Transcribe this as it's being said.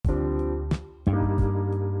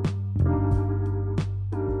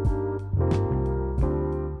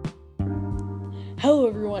Hello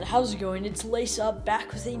everyone, how's it going? It's Lace Up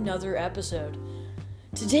back with another episode.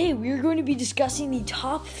 Today we are going to be discussing the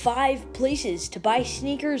top 5 places to buy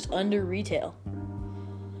sneakers under retail.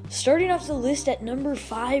 Starting off the list at number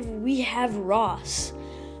 5, we have Ross.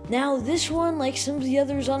 Now this one, like some of the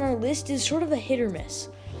others on our list, is sort of a hit or miss.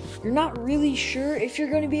 You're not really sure if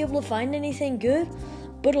you're going to be able to find anything good,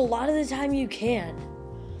 but a lot of the time you can.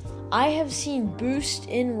 I have seen Boost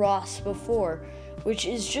in Ross before, which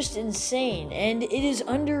is just insane, and it is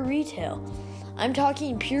under retail. I'm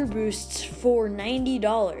talking Pure Boosts for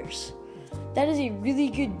 $90. That is a really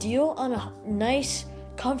good deal on a nice,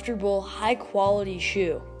 comfortable, high-quality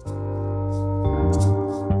shoe.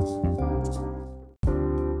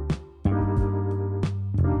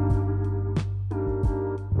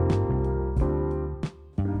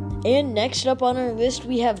 And next up on our list,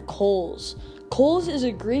 we have Kohl's. Kohl's is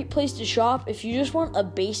a great place to shop if you just want a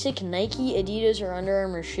basic Nike, Adidas, or Under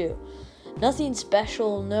Armour shoe. Nothing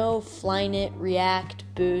special, no Flyknit,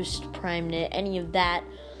 React, Boost, PrimeKnit, any of that.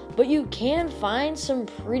 But you can find some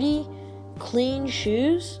pretty clean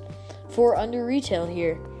shoes for under retail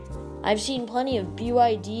here. I've seen plenty of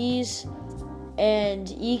BYDs and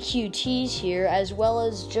EQTs here, as well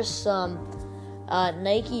as just some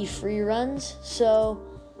Nike free runs. So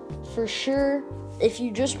for sure, if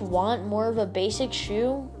you just want more of a basic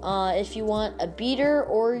shoe, if you want a beater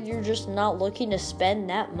or you're just not looking to spend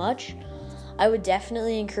that much, I would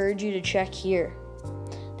definitely encourage you to check here.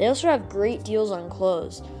 They also have great deals on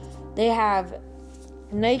clothes. They have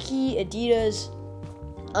Nike, Adidas,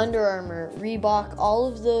 Under Armour, Reebok, all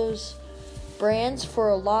of those brands for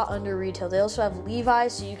a lot under retail. They also have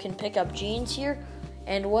Levi's, so you can pick up jeans here.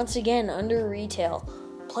 And once again, under retail.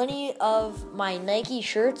 Plenty of my Nike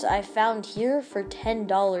shirts I found here for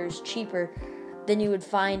 $10 cheaper than you would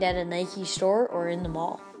find at a Nike store or in the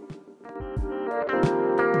mall.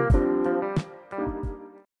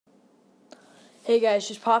 Hey guys,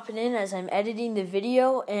 just popping in as I'm editing the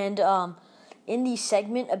video, and in the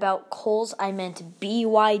segment about Kohl's, I meant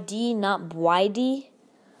BYD, not BYD.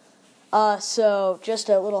 So just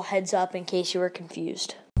a little heads up in case you were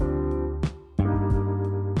confused.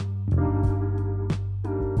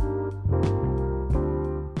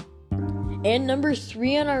 And number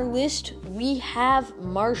 3 on our list, we have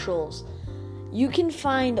Marshalls. You can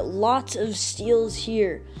find lots of steals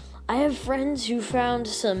here. I have friends who found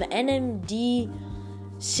some NMD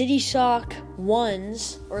City Sock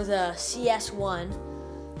 1s, or the CS1,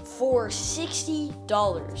 for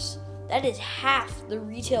 $60. That is half the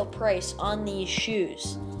retail price on these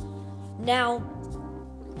shoes. Now,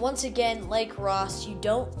 once again, like Ross,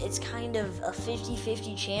 it's kind of a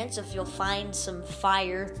 50-50 chance if you'll find some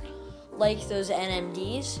fire like those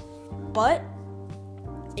NMDs, but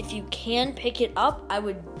if you can pick it up, I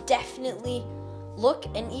would definitely look,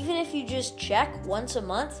 and even if you just check once a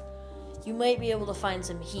month, you might be able to find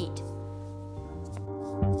some heat.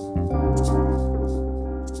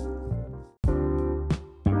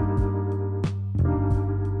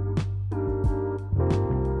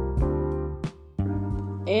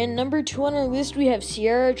 And number 2 on our list, we have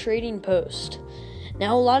Sierra Trading Post.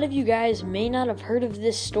 Now, a lot of you guys may not have heard of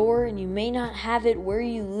this store, and you may not have it where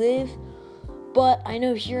you live, but I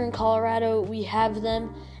know here in Colorado we have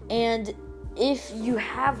them, and if you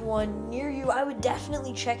have one near you, I would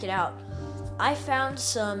definitely check it out. I found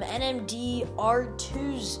some NMD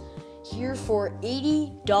R2s here for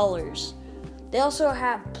 $80. They also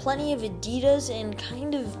have plenty of Adidas and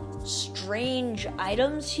kind of strange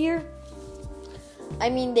items here. I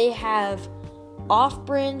mean, they have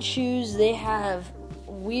off-brand shoes, they have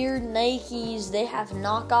weird Nikes, they have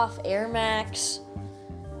knockoff Air Max,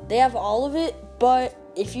 they have all of it, but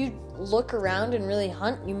if you look around and really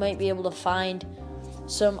hunt, you might be able to find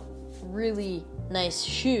some really nice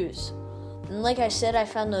shoes. And like I said, I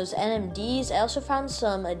found those NMDs. I also found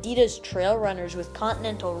some Adidas Trail Runners with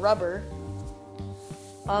Continental rubber.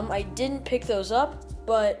 I didn't pick those up,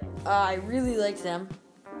 but I really like them.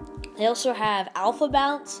 They also have Alpha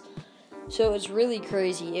Bounce. So it's really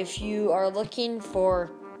crazy. If you are looking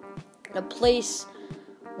for a place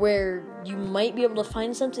where you might be able to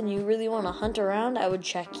find something you really want to hunt around, I would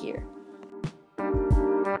check here.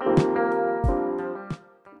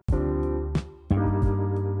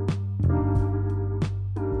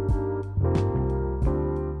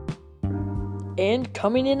 And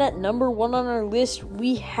coming in at number 1 on our list,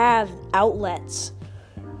 we have outlets.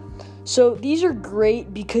 So these are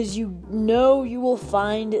great because you know you will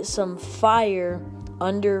find some fire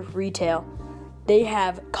under retail. They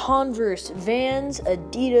have Converse, Vans,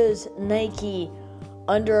 Adidas, Nike,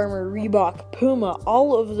 Under Armour, Reebok, Puma,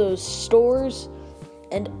 all of those stores,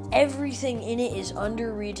 and everything in it is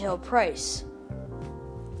under retail price.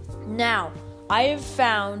 Now, I have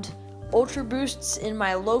found Ultra Boosts in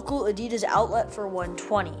my local Adidas outlet for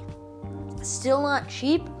 $120. Still not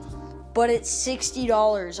cheap, but it's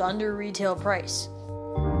 $60 under retail price.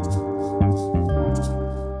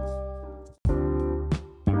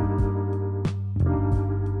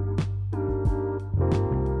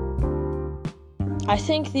 I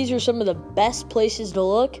think these are some of the best places to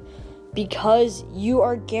look because you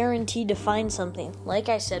are guaranteed to find something. Like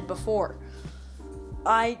I said before,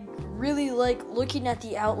 I really like looking at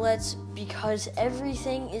the outlets because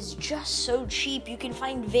everything is just so cheap. You can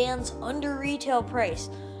find Vans under retail price.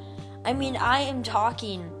 I mean, I am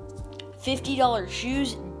talking $50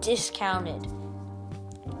 shoes discounted.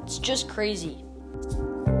 It's just crazy.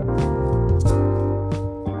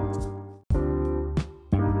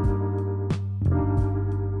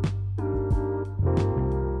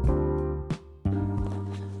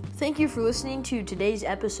 Thank you for listening to today's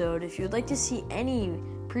episode. If you would like to see any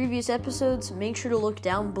previous episodes, make sure to look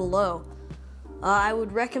down below. I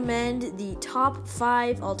would recommend the top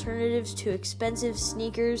 5 alternatives to expensive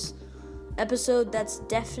sneakers episode. That's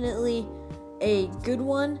definitely a good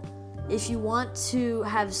one. If you want to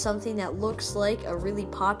have something that looks like a really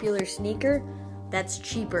popular sneaker that's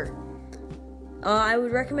cheaper, I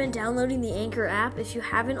would recommend downloading the Anchor app if you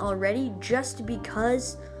haven't already, just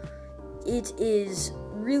because it is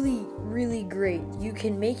really, really great. You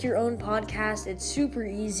can make your own podcast. It's super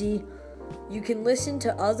easy. You can listen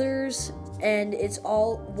to others, and it's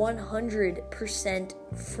all 100%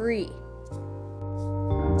 free.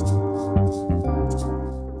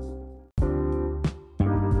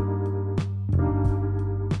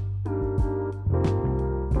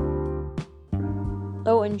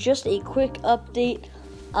 Oh, and just a quick update.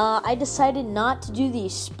 I decided not to do the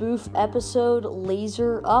spoof episode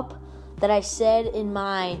Laser Up that I said in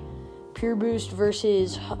my Pure Boost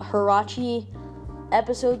versus Huarache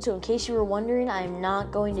episode. So in case you were wondering, I'm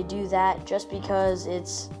not going to do that just because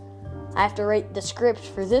I have to write the script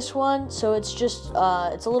for this one. So it's just,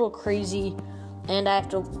 it's a little crazy and I have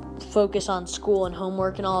to focus on school and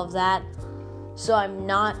homework and all of that. So I'm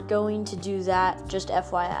not going to do that, just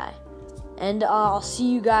FYI. And I'll see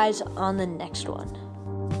you guys on the next one.